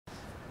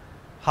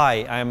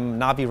Hi, I'm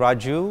Navi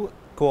Radjou,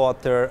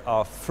 co-author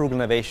of Frugal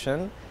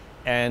Innovation,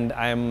 and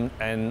I'm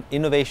an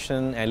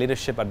innovation and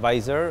leadership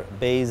advisor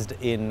based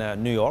in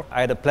New York. I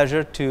had a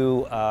pleasure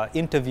to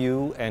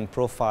interview and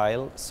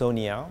profile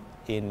Sonia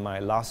in my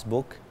last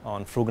book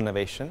on Frugal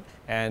Innovation,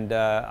 and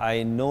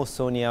I know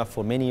Sonia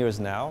for many years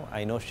now.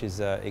 I know she's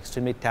an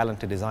extremely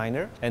talented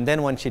designer, and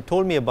then when she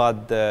told me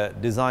about the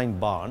design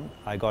barn,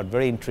 I got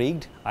very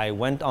intrigued. I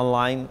went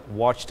online,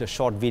 watched a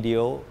short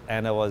video,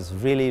 and I was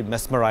really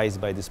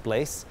mesmerized by this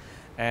place.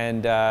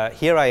 And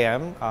here I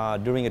am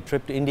during a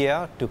trip to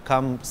India to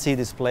come see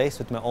this place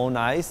with my own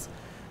eyes,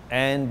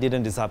 and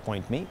didn't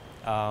disappoint me.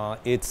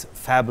 It's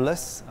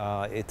fabulous,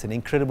 it's an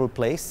incredible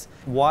place.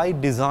 Why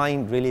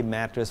design really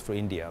matters for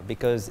India?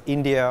 Because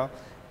India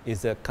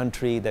is a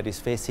country that is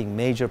facing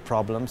major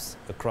problems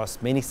across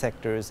many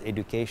sectors: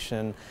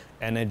 education,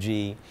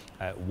 energy,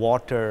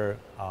 water,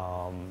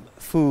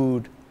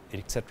 food,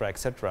 etc.,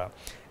 etc.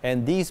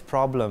 And these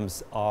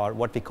problems are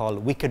what we call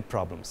wicked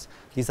problems.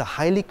 These are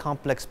highly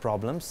complex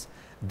problems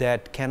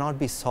that cannot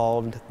be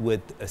solved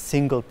with a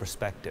single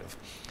perspective.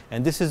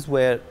 And this is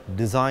where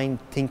design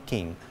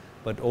thinking,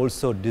 but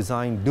also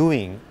design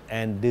doing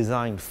and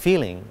design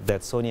feeling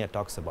that Sonia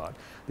talks about,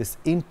 this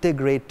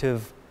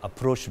integrative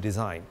approach to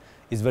design,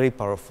 is very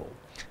powerful.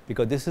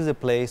 Because this is a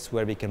place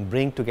where we can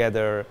bring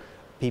together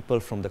people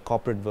from the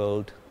corporate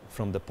world,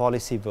 from the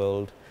policy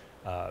world,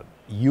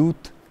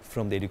 youth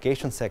from the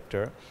education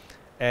sector,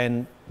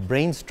 and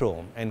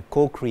brainstorm and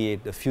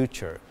co-create the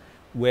future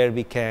where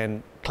we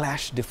can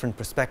clash different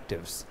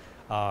perspectives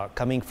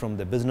coming from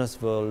the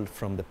business world,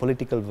 from the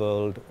political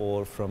world,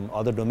 or from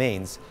other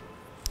domains,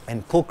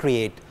 and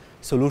co-create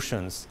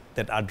solutions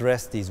that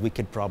address these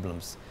wicked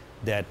problems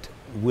that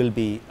will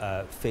be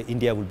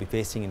India will be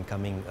facing in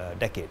coming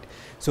decade.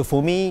 So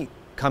for me,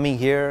 coming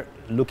here,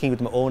 looking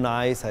with my own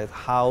eyes at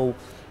how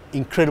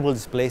incredible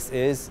this place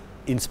is,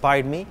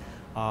 inspired me.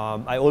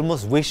 I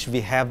almost wish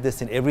we have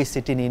this in every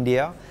city in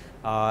India,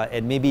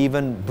 and maybe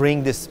even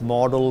bring this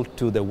model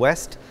to the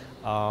West,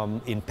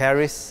 in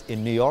Paris,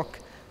 in New York.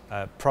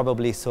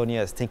 Probably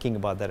Sonia is thinking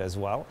about that as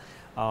well.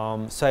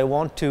 So I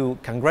want to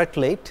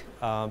congratulate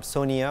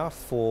Sonia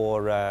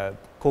for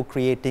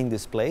co-creating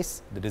this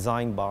place, the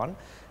Design Barn.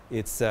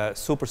 It's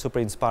super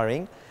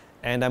inspiring,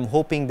 and I'm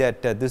hoping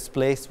that this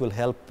place will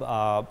help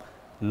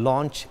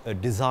launch a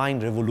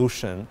design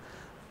revolution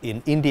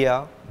in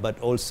India, but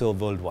also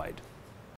worldwide.